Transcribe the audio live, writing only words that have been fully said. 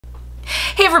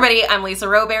Hey everybody, I'm Lisa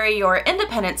Rowberry, your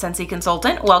independent Scentsy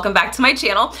consultant. Welcome back to my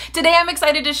channel. Today I'm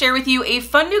excited to share with you a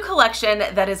fun new collection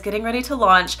that is getting ready to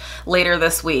launch later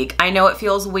this week. I know it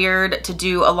feels weird to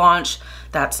do a launch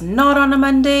that's not on a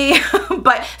Monday,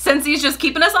 but Scentsy's just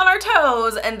keeping us on our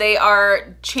toes and they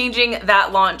are changing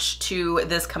that launch to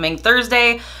this coming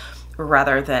Thursday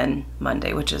rather than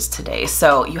Monday, which is today.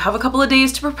 So you have a couple of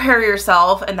days to prepare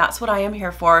yourself, and that's what I am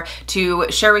here for,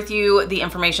 to share with you the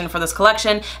information for this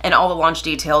collection and all the launch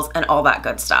details and all that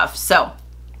good stuff. So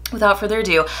without further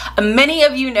ado, many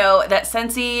of you know that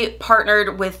Scentsy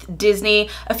partnered with Disney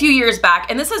a few years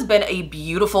back, and this has been a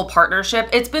beautiful partnership.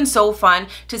 It's been so fun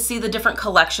to see the different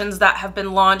collections that have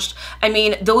been launched. I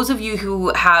mean, those of you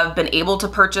who have been able to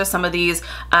purchase some of these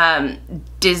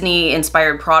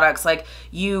Disney-inspired products, like,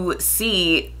 you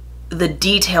see the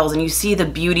details and you see the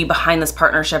beauty behind this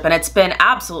partnership, and it's been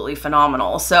absolutely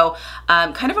phenomenal. So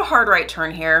kind of a hard right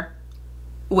turn here,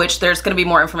 which there's going to be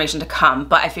more information to come,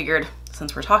 but I figured,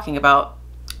 since we're talking about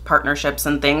partnerships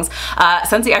and things,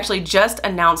 Scentsy actually just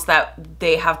announced that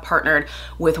they have partnered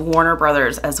with Warner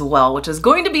Brothers as well, which is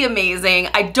going to be amazing.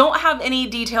 I don't have any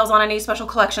details on any special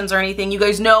collections or anything. You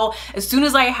guys know, as soon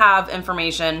as I have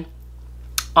information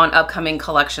on upcoming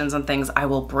collections and things, I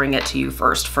will bring it to you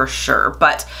first for sure.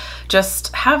 But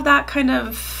just have that kind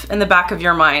of in the back of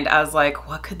your mind as like,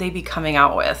 what could they be coming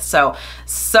out with? So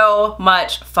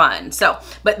much fun.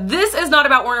 But this is not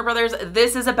about Warner Brothers.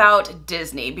 This is about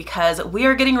Disney, because we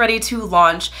are getting ready to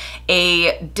launch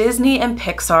a Disney and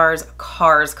Pixar's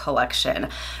Cars collection.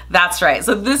 That's right.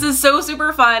 So this is so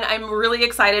super fun. I'm really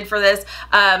excited for this.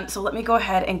 So let me go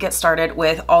ahead and get started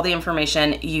with all the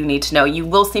information you need to know. You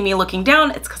will see me looking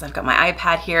down. It's because I've got my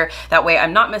iPad here. That way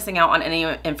I'm not missing out on any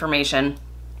information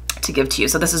to give to you.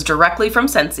 So this is directly from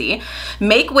Scentsy.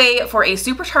 Make way for a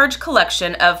supercharged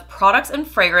collection of products and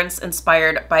fragrance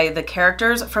inspired by the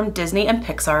characters from Disney and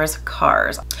Pixar's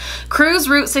Cars. Cruise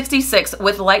Route 66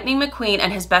 with Lightning McQueen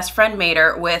and his best friend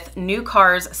Mater with new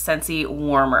Cars Scentsy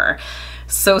Warmer.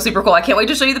 So super cool. I can't wait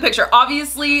to show you the picture.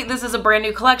 Obviously, this is a brand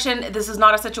new collection. This is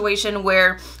not a situation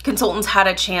where consultants had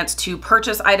a chance to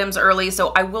purchase items early,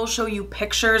 so I will show you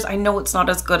pictures. I know it's not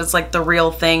as good as like the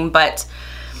real thing, but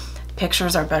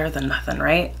pictures are better than nothing,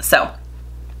 right? So,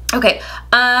 okay,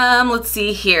 let's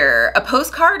see here. A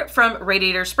postcard from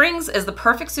Radiator Springs is the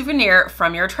perfect souvenir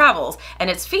from your travels, and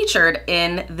it's featured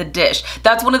in the dish.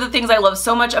 That's one of the things I love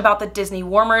so much about the Disney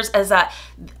warmers, is that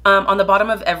on the bottom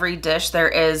of every dish there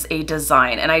is a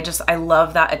design, and I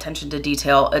love that attention to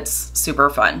detail. It's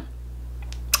super fun.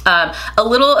 A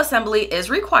little assembly is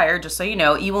required, just so you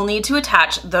know. You will need to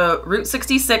attach the Route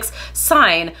 66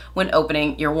 sign when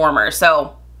opening your warmer.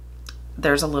 So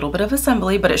there's a little bit of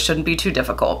assembly, but it shouldn't be too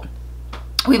difficult.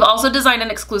 We've also designed an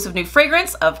exclusive new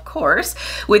fragrance, of course,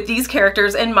 with these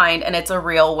characters in mind, and it's a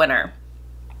real winner.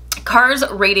 Cars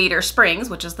Radiator Springs,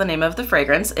 which is the name of the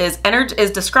fragrance, is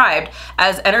described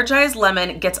as Energized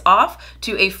lemon gets off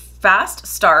to a fast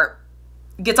start.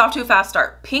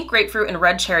 Pink grapefruit and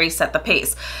red cherry set the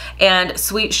pace, and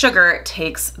sweet sugar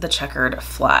takes the checkered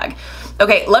flag.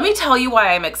 Okay, let me tell you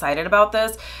why I'm excited about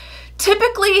this.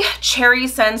 Typically, cherry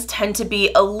scents tend to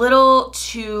be a little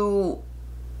too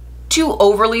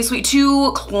overly sweet,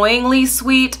 too cloyingly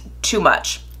sweet, too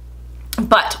much.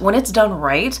 But when it's done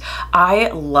right, I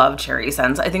love cherry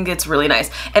scents. I think it's really nice.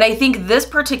 And I think this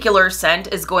particular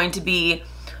scent is going to be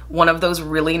one of those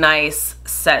really nice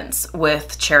scents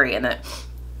with cherry in it.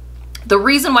 The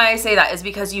reason why I say that is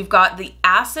because you've got the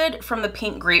acid from the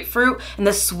pink grapefruit and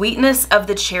the sweetness of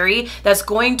the cherry that's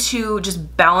going to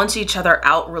just balance each other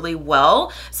out really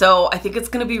well. So I think it's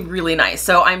going to be really nice.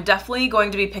 So I'm definitely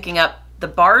going to be picking up the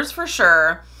bars for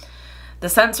sure, the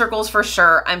scent circles for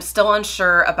sure. I'm still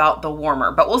unsure about the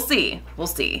warmer, but we'll see. We'll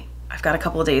see. I've got a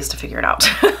couple of days to figure it out,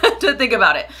 to think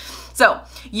about it. So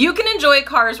you can enjoy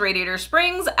Cars Radiator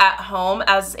Springs at home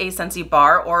as a Scentsy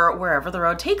Bar or wherever the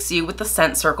road takes you with the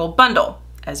Scent Circle bundle.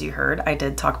 As you heard, I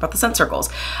did talk about the scent circles.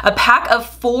 A pack of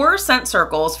 4 scent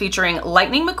circles featuring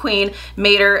Lightning McQueen,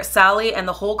 Mater, Sally, and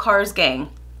the whole Cars gang.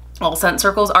 All scent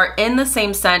circles are in the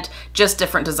same scent, just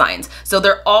different designs. So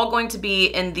they're all going to be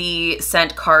in the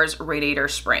scent Cars Radiator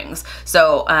Springs.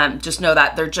 So just know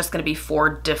that they're just gonna be 4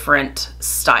 different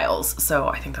styles. So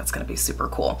I think that's gonna be super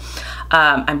cool.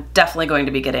 I'm definitely going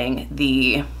to be getting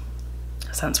the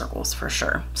scent circles for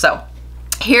sure. So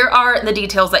here are the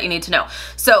details that you need to know.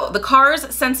 So the Cars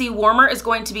Scentsy Warmer is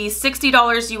going to be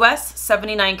 $60 US,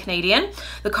 79 Canadian.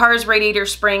 The Cars Radiator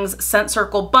Springs Scent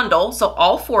Circle Bundle, so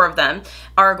all 4 of them,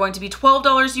 are going to be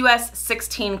 $12 US,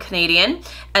 16 Canadian.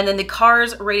 And then the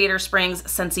Cars Radiator Springs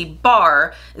Scentsy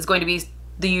Bar is going to be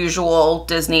the usual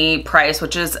Disney price,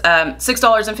 which is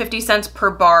 $6.50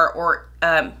 per bar, or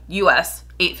US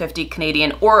 $8.50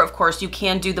 Canadian, or of course you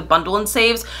can do the bundle and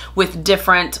saves with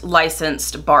different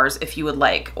licensed bars if you would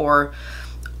like, or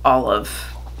all of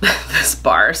this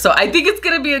bar. So I think it's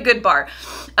gonna be a good bar.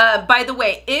 By the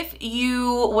way, if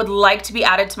you would like to be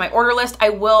added to my order list, I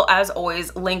will, as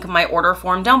always, link my order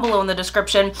form down below in the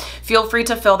description. Feel free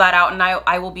to fill that out, and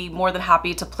I will be more than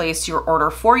happy to place your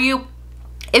order for you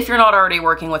if you're not already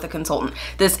working with a consultant.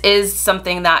 This is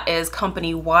something that is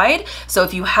company-wide, so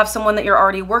if you have someone that you're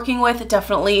already working with,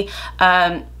 definitely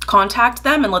contact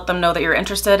them and let them know that you're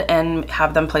interested and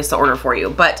have them place the order for you.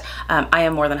 But I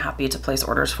am more than happy to place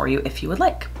orders for you if you would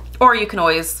like. Or you can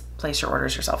always place your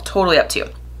orders yourself, totally up to you.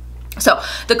 So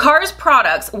the Cars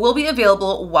products will be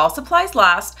available while supplies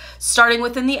last, starting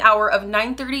within the hour of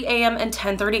 9:30 a.m. and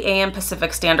 10:30 a.m.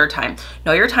 Pacific Standard Time.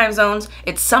 Know your time zones.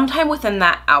 It's sometime within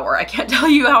that hour. I can't tell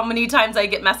you how many times I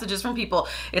get messages from people.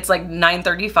 It's like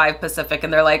 9:35 Pacific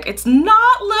and they're like, it's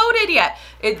not loaded yet.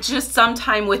 It's just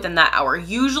sometime within that hour.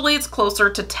 Usually it's closer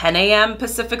to 10 a.m.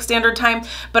 Pacific Standard Time,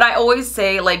 but I always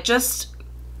say, like, just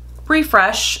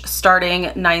refresh starting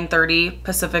 9:30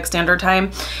 Pacific Standard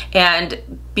Time,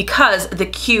 and because the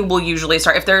queue will usually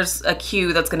start, if there's a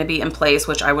queue that's going to be in place,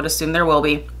 which I would assume there will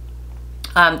be,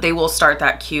 they will start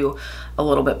that queue a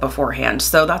little bit beforehand.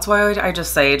 So that's why I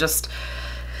just say, just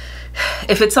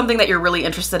if it's something that you're really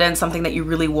interested in, something that you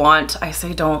really want, I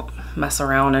say don't mess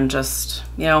around and just,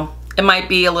 you know, it might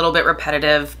be a little bit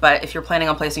repetitive, but if you're planning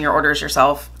on placing your orders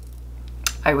yourself,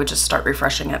 I would just start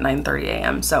refreshing at 9:30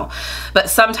 a.m. So, but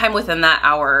sometime within that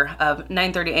hour of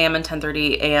 9:30 a.m. and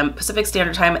 10:30 a.m. Pacific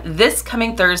Standard Time, this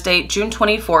coming Thursday, June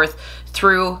 24th,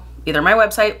 through either my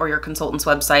website or your consultant's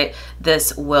website,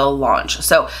 this will launch.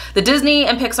 So the Disney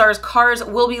and Pixar's Cars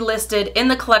will be listed in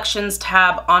the collections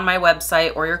tab on my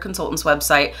website or your consultant's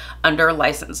website under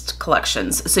licensed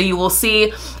collections. So you will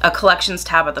see a collections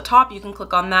tab at the top. You can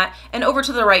click on that, and over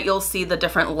to the right, you'll see the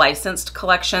different licensed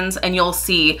collections, and you'll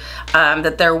see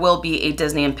that there will be a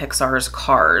Disney and Pixar's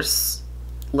Cars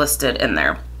listed in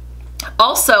there.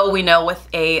 Also, we know with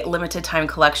a limited time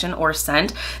collection or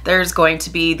scent, there's going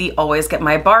to be the Always Get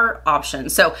My Bar option.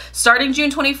 So starting June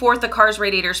 24th, the Cars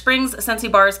Radiator Springs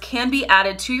Scentsy Bars can be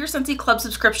added to your Scentsy Club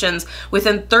subscriptions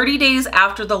within 30 days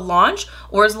after the launch,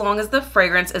 or as long as the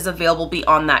fragrance is available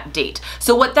beyond that date.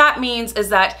 So what that means is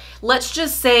that, let's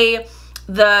just say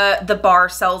the bar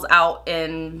sells out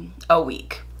in a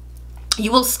week. You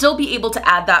will still be able to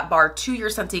add that bar to your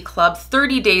Scentsy Club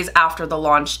 30 days after the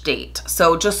launch date.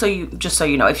 So just so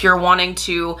you know, if you're wanting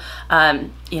to,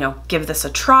 you know, give this a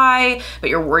try, but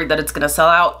you're worried that it's going to sell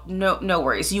out, no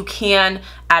worries. You can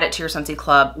add it to your Scentsy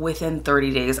Club within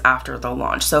 30 days after the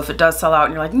launch. So if it does sell out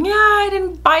and you're like, yeah, I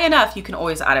didn't buy enough, you can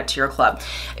always add it to your club.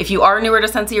 If you are newer to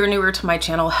Scentsy or newer to my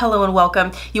channel, hello and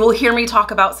welcome. You will hear me talk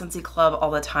about Scentsy Club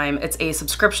all the time. It's a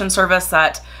subscription service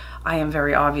that I am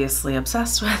very obviously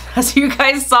obsessed with, as you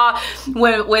guys saw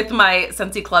with my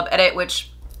Scentsy Club edit,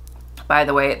 which, by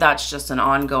the way, that's just an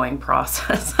ongoing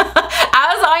process.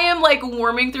 As I am like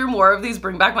warming through more of these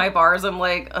Bring Back My Bars, I'm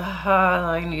like,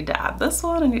 I need to add this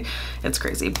one. It's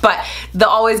crazy. But the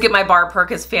Always Get My Bar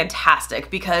perk is fantastic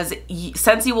because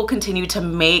Scentsy will continue to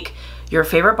make your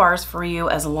favorite bars for you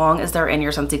as long as they're in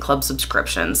your Scentsy Club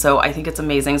subscription. So I think it's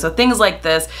amazing. So things like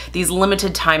this, these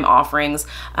limited time offerings,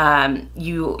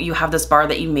 you have this bar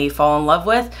that you may fall in love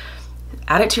with,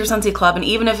 add it to your Scentsy Club, and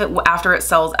even if after it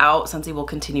sells out, Scentsy will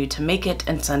continue to make it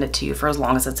and send it to you for as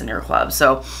long as it's in your club.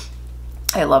 So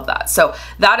I love that. So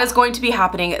that is going to be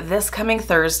happening this coming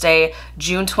Thursday,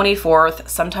 June 24th,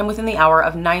 sometime within the hour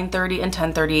of 9:30 and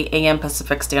 10:30 a.m.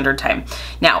 Pacific Standard Time.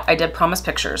 Now, I did promise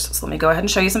pictures, so let me go ahead and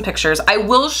show you some pictures. I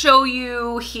will show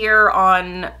you here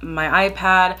on my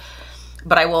iPad,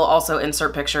 but I will also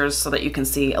insert pictures so that you can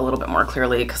see a little bit more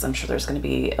clearly, because I'm sure there's going to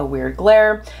be a weird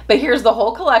glare. But here's the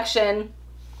whole collection.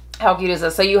 How cute is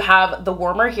this? So you have the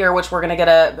warmer here, which we're going to get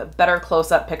a better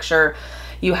close-up picture.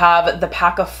 You have the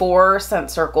pack of 4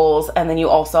 scent circles, and then you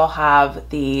also have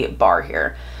the bar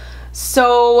here.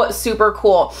 So super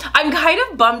cool. I'm kind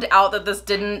of bummed out that this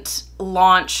didn't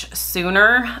launch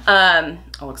sooner.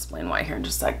 I'll explain why here in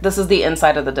just a sec. This is the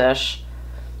inside of the dish.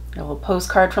 A little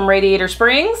postcard from Radiator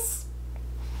Springs.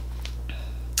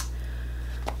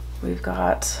 We've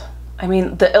got, I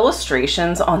mean, the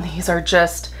illustrations on these are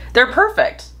just, they're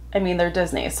perfect. I mean, they're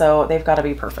Disney, so they've got to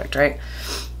be perfect, right?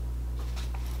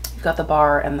 You've got the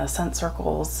bar and the scent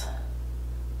circles.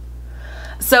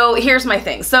 So here's my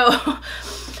thing. So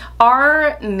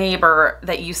our neighbor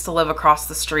that used to live across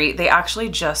the street, they actually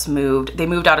just moved. They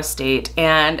moved out of state,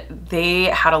 and they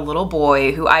had a little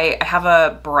boy who I have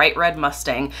a bright red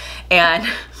Mustang, and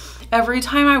every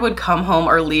time I would come home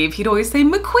or leave, he'd always say,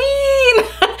 McQueen.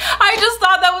 I just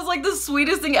thought that was like the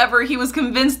sweetest thing ever. He was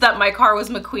convinced that my car was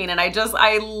McQueen, and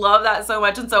I love that so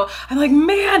much. And so I'm like,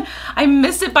 man, I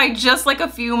missed it by just like a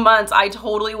few months. I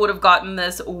totally would have gotten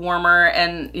this warmer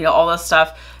and, you know, all this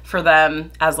stuff for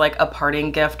them as like a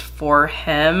parting gift for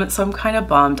him. So I'm kind of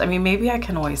bummed. I mean, maybe I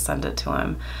can always send it to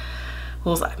him.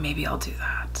 Well, maybe I'll do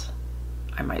that.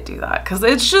 I might do that because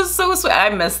it's just so sweet. I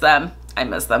miss them. I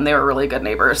miss them. They were really good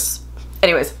neighbors.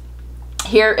 Anyways,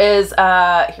 here's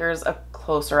a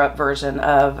closer up version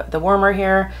of the warmer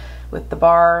here with the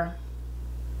bar.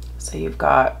 So you've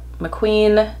got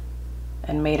McQueen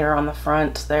and Mater on the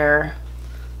front there.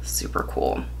 Super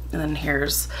cool. And then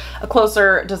here's a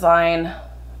closer design,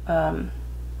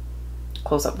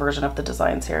 close-up version of the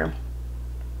designs here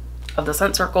of the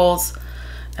scent circles,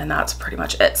 and that's pretty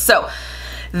much it. So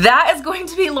that is going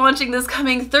to be launching this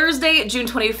coming Thursday, June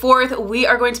 24th. We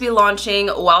are going to be launching,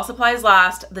 while supplies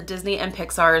last, the Disney and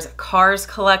Pixar's Cars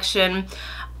collection.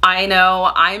 I know,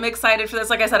 I'm excited for this.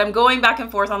 Like I said, I'm going back and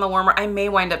forth on the warmer. I may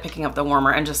wind up picking up the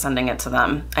warmer and just sending it to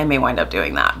them. I may wind up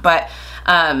doing that, but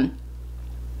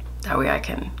that way I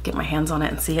can get my hands on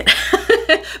it and see it.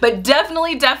 But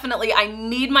definitely, I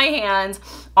need my hands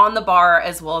on the bar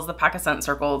as well as the pack of scent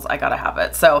circles. I gotta have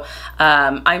it. So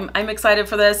I'm excited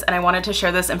for this, and I wanted to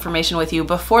share this information with you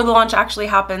before the launch actually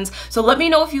happens. So let me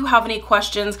know if you have any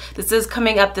questions. This is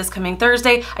coming up this coming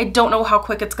Thursday. I don't know how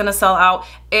quick it's gonna sell out.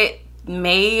 It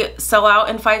may sell out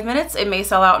in 5 minutes. It may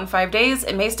sell out in 5 days.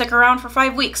 It may stick around for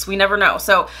 5 weeks. We never know.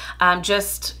 So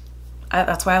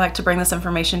that's why I like to bring this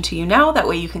information to you now. That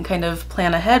way you can kind of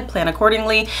plan ahead, plan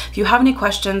accordingly. If you have any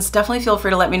questions, definitely feel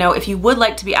free to let me know. If you would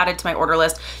like to be added to my order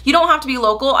list, you don't have to be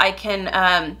local. I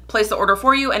can place the order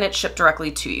for you and it's shipped directly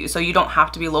to you. So you don't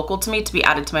have to be local to me to be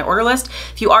added to my order list.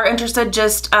 If you are interested,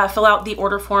 just fill out the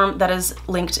order form that is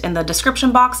linked in the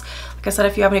description box. Like I said,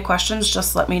 if you have any questions,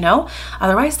 just let me know.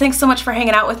 Otherwise, thanks so much for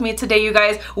hanging out with me today, you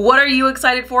guys. What are you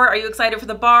excited for? Are you excited for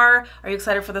the bar? Are you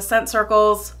excited for the scent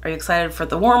circles? Are you excited for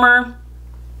the warmer?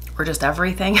 Or just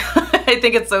everything? I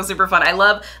think it's so super fun. I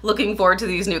love looking forward to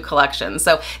these new collections.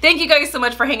 So thank you guys so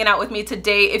much for hanging out with me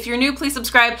today. If you're new, please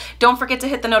subscribe. Don't forget to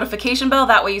hit the notification bell.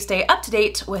 That way you stay up to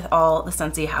date with all the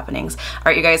Scentsy happenings. All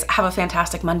right, you guys, have a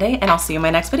fantastic Monday, and I'll see you in my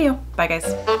next video. Bye,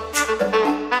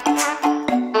 guys.